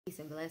Peace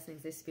and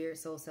blessings. This Spirit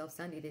Soul Self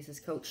Sunday. This is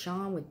Coach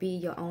Shawn with Be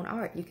Your Own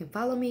Art. You can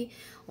follow me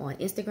on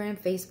Instagram,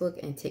 Facebook,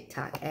 and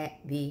TikTok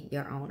at Be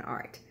Your Own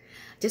Art.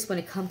 Just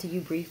want to come to you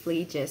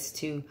briefly just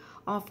to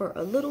offer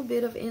a little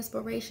bit of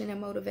inspiration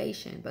and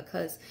motivation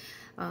because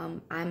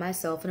I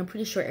myself, and I'm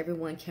pretty sure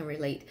everyone can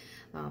relate,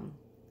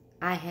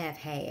 I have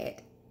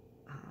had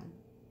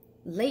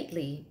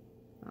lately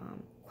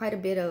quite a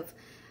bit of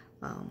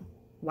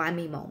why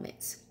me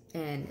moments,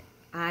 and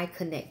I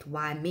connect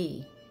why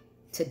me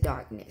to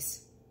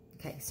darkness.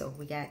 Okay, so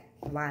we got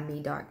why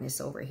me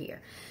darkness over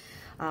here.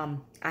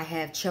 I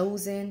have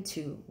chosen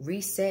to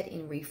reset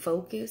and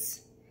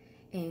refocus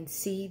and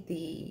see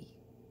the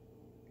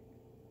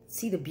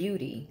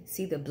beauty,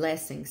 see the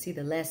blessings, see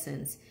the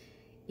lessons,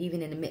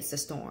 even in the midst of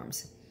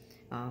storms.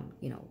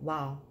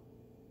 While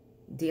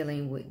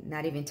dealing with,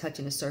 not even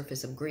touching the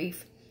surface of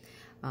grief,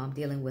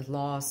 dealing with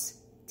loss,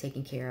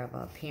 taking care of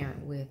a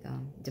parent with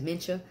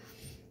dementia.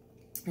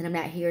 And I'm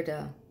not here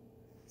to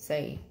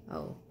say,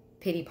 oh,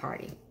 pity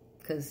party.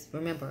 Because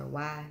remember,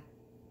 why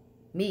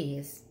me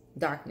is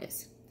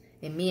darkness.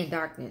 And me and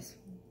darkness,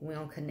 we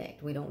don't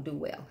connect. We don't do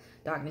well.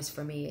 Darkness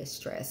for me is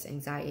stress,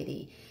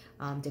 anxiety,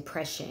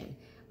 depression,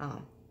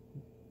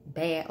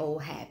 bad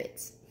old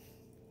habits.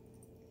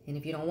 And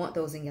if you don't want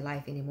those in your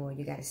life anymore,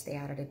 you got to stay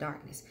out of the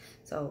darkness.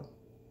 So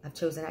I've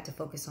chosen not to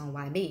focus on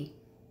why me,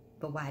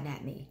 but why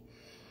not me.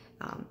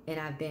 And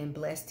I've been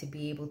blessed to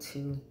be able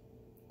to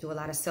do a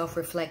lot of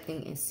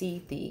self-reflecting and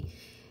see the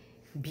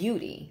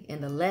beauty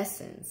and the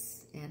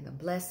lessons and the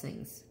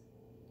blessings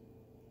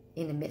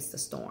in the midst of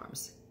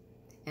storms.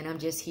 And I'm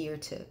just here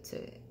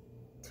to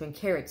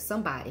encourage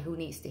somebody who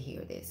needs to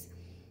hear this,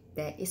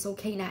 that it's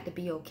okay not to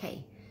be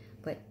okay,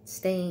 but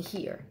staying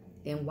here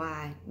and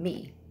why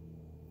me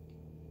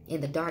in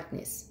the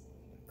darkness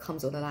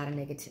comes with a lot of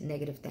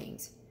negative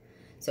things.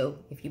 So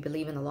if you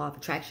believe in the law of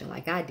attraction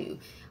like I do,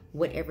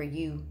 whatever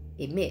you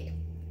emit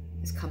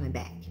is coming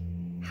back.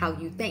 How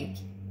you think,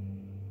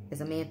 as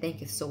a man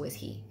thinketh, so is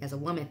he. As a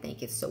woman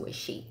thinketh, so is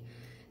she.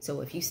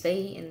 So if you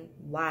stay in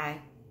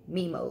why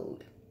me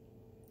mode,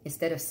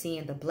 instead of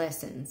seeing the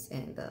blessings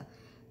and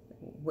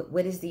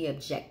what is the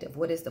objective,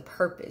 what is the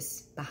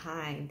purpose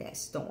behind that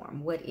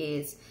storm, what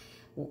is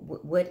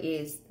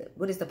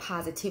the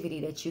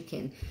positivity that you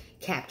can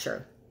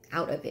capture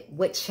out of it,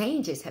 what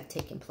changes have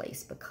taken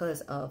place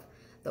because of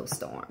those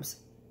storms.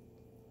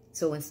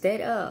 So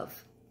instead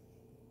of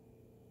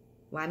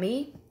why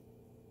me,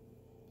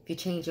 if you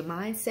change your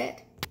mindset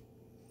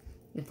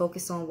and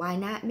focus on why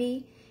not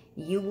me,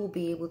 you will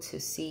be able to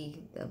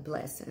see the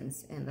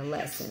blessings and the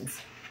lessons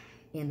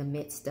in the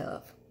midst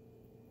of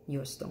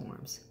your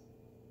storms.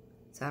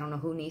 So I don't know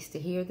who needs to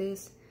hear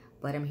this,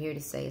 but I'm here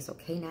to say it's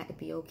okay not to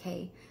be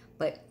okay,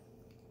 but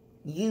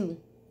you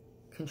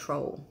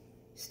control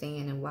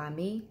staying in why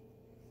me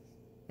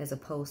as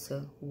opposed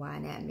to why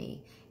not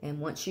me. And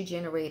once you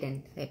generate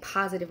a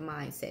positive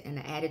mindset and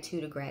an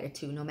attitude of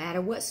gratitude, no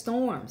matter what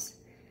storms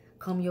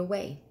come your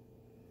way,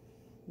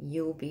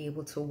 you'll be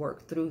able to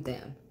work through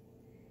them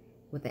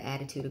with the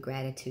attitude of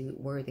gratitude,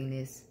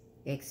 worthiness,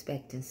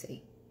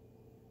 expectancy.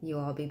 You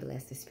all be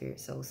blessed this Spirit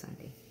Soul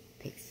Sunday.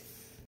 Peace.